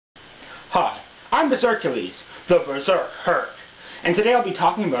Hi, I'm Bersercules, the Berserk Herc, and today I'll be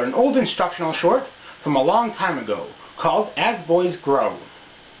talking about an old instructional short from a long time ago called As Boys Grow.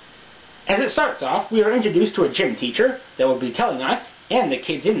 As it starts off, we are introduced to a gym teacher that will be telling us, and the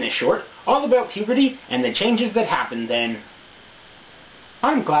kids in this short, all about puberty and the changes that happen then.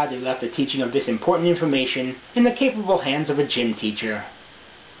 I'm glad they left the teaching of this important information in the capable hands of a gym teacher.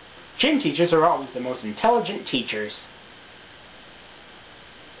 Gym teachers are always the most intelligent teachers.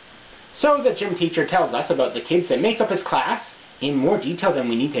 So the gym teacher tells us about the kids that make up his class, in more detail than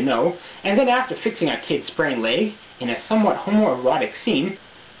we need to know, and then after fixing a kid's sprained leg, in a somewhat homoerotic scene,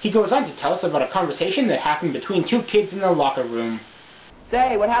 he goes on to tell us about a conversation that happened between two kids in the locker room.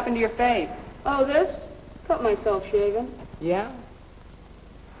 Say, what happened to your face? Oh, this? Cut myself shaving. Yeah?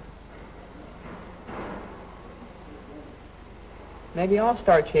 Maybe I'll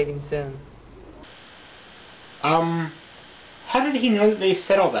start shaving soon. How did he know that they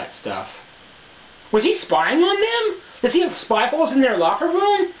said all that stuff? Was he spying on them? Does he have spy holes in their locker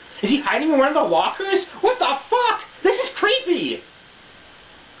room? Is he hiding in one of the lockers? What the fuck? This is creepy!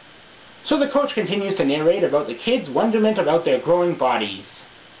 So the coach continues to narrate about the kids' wonderment about their growing bodies.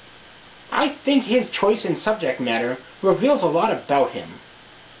 I think his choice in subject matter reveals a lot about him.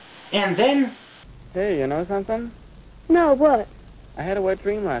 And then... Hey, you know something? No, what? I had a wet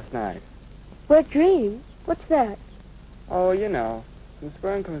dream last night. Wet dreams? What's that? Oh, you know, some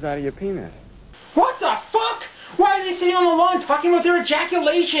sperm comes out of your penis. What the fuck? Why are they sitting on the lawn talking about their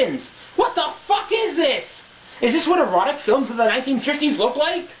ejaculations? What the fuck is this? Is this what erotic films of the 1950s look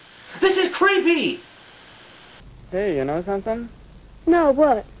like? This is creepy! Hey, you know something? No,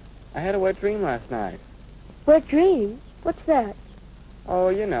 what? I had a wet dream last night. Wet dreams? What's that? Oh,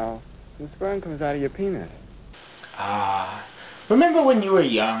 you know, some sperm comes out of your penis. Remember when you were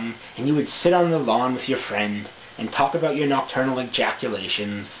young and you would sit on the lawn with your friend and talk about your nocturnal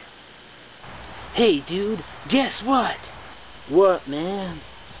ejaculations? Hey, dude, guess what? What, man?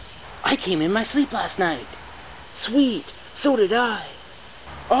 I came in my sleep last night. Sweet, so did I.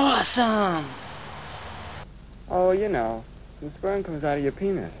 Awesome! Oh, you know, some sperm comes out of your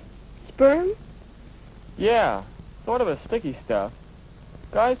penis. Sperm? Yeah, sort of a sticky stuff.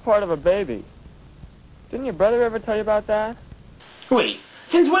 Guy's part of a baby. Didn't your brother ever tell you about that? Wait,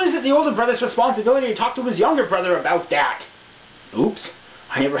 since when is it the older brother's responsibility to talk to his younger brother about that? Oops,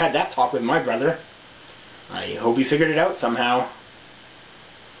 I never had that talk with my brother. I hope he figured it out somehow.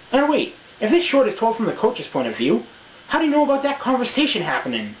 And wait, if this short is told from the coach's point of view, how do you know about that conversation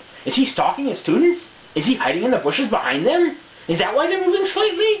happening? Is he stalking his students? Is he hiding in the bushes behind them? Is that why they're moving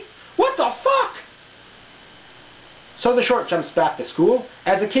slightly? What the fuck? So the short jumps back to school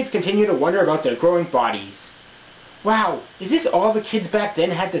as the kids continue to wonder about their growing bodies. Wow, is this all the kids back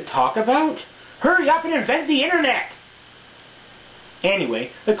then had to talk about? Hurry up and invent the internet! Anyway,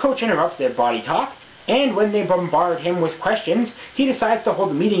 the coach interrupts their body talk, and when they bombard him with questions, he decides to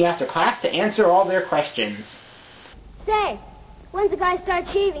hold a meeting after class to answer all their questions. Say, when's a guy start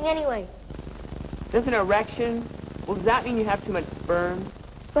shaving anyway? Does an erection? Well, does that mean you have too much sperm?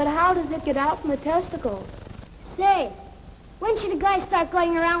 But how does it get out from the testicles? Say, when should a guy start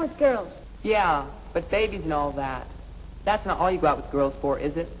going around with girls? Yeah, but babies and all that. That's not all you go out with girls for,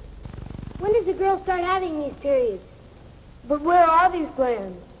 is it? When does a girl start having these periods? But where are these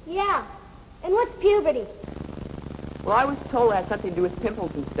glands? Yeah, and what's puberty? Well, I was told it had something to do with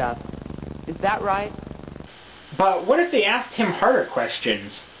pimples and stuff. Is that right? But what if they asked him harder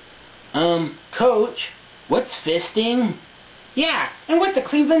questions? Coach, what's fisting? Yeah, and what's a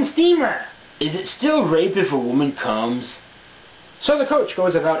Cleveland steamer? Is it still rape if a woman comes? So the coach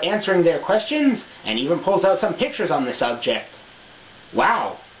goes about answering their questions, and even pulls out some pictures on the subject.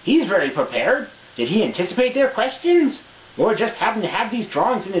 Wow, he's very prepared. Did he anticipate their questions? Or just happen to have these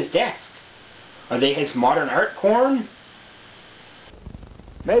drawings in his desk? Are they his modern art corn?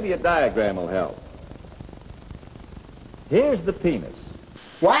 Maybe a diagram will help. Here's the penis.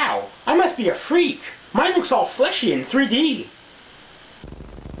 Wow, I must be a freak. Mine looks all fleshy in 3D.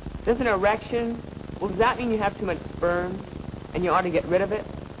 Does an erection? Well, does that mean you have too much sperm? And you ought to get rid of it?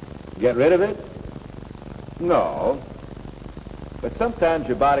 Get rid of it? No. But sometimes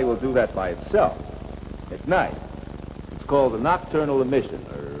your body will do that by itself. At night. It's called a nocturnal emission,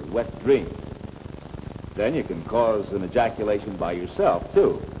 or wet dream. Then you can cause an ejaculation by yourself,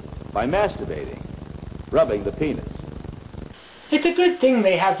 too. By masturbating. Rubbing the penis. It's a good thing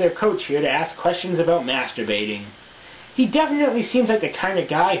they have their coach here to ask questions about masturbating. He definitely seems like the kind of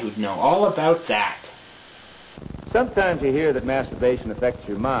guy who'd know all about that. Sometimes you hear that masturbation affects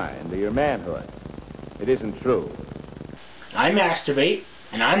your mind or your manhood. It isn't true. I masturbate,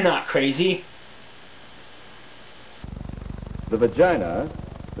 and I'm not crazy. The vagina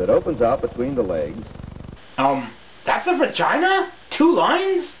that opens out between the legs. That's a vagina? 2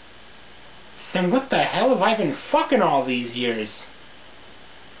 lines? Then what the hell have I been fucking all these years?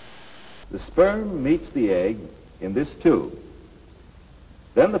 The sperm meets the egg in this tube.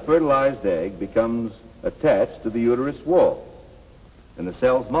 Then the fertilized egg becomes attached to the uterus wall, and the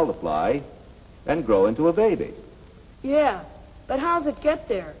cells multiply and grow into a baby. Yeah, but how's it get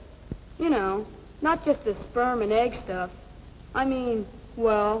there? You know, not just the sperm and egg stuff. I mean,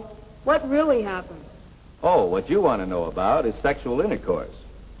 well, what really happens? Oh, what you want to know about is sexual intercourse.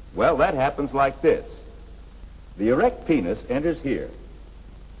 Well, that happens like this. The erect penis enters here,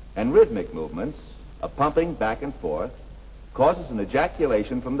 and rhythmic movements, a pumping back and forth, causes an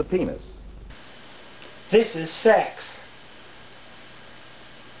ejaculation from the penis. This is sex.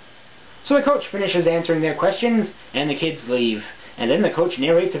 So the coach finishes answering their questions, and the kids leave. And then the coach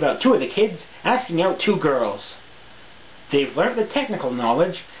narrates about 2 of the kids asking out 2 girls. They've learned the technical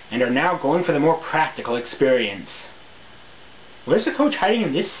knowledge, and are now going for the more practical experience. Where's the coach hiding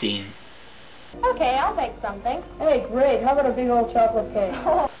in this scene? Okay, I'll bake something. Hey, great. How about a big old chocolate cake?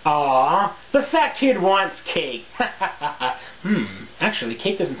 Aww, the fat kid wants cake. Actually,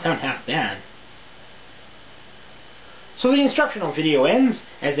 cake doesn't sound half bad. So the instructional video ends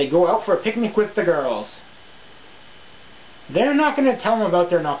as they go out for a picnic with the girls. They're not going to tell them about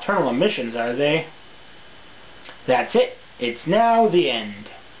their nocturnal emissions, are they? That's it. It's now the end.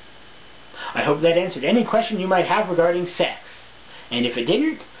 I hope that answered any question you might have regarding sex. And if it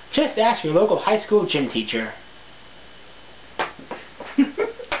didn't, just ask your local high school gym teacher.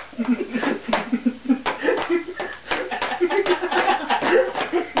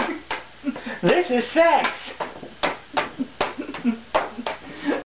 This is sex!